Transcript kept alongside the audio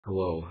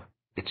Hello,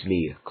 it's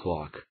me,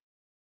 Clock.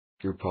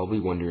 You're probably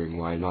wondering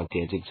why I'm not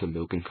dancing to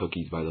Milk and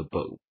Cookies by the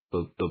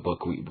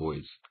Buckwheat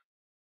Boys.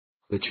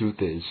 The truth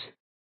is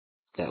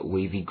that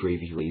Wavy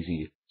Gravy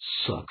Lazy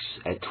sucks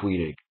at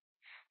tweeting.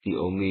 The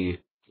only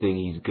thing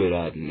he's good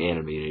at in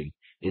animating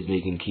is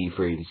making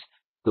keyframes,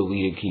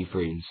 deleting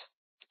keyframes,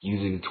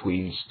 using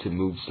tweets to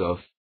move stuff,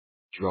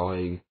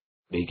 drawing,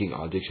 making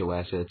object show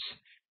assets,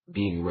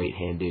 being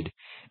right-handed,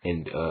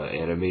 and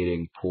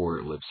animating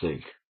poor lip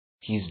sync.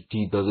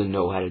 He doesn't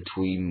know how to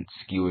tweet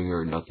skewing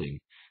or nothing.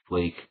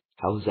 Like,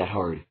 how is that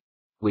hard?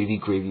 Wavy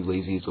Gravy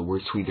Lazy is the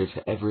worst tweeter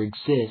to ever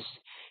exist.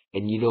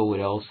 And you know what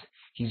else?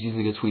 He's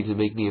using a tweet to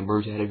make me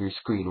emerge out of your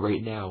screen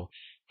right now.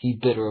 He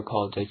better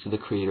apologize to the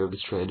creator of this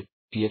trend,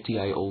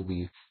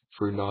 BfdiOldie,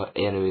 for not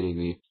animating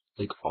me.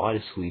 Like,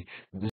 honestly,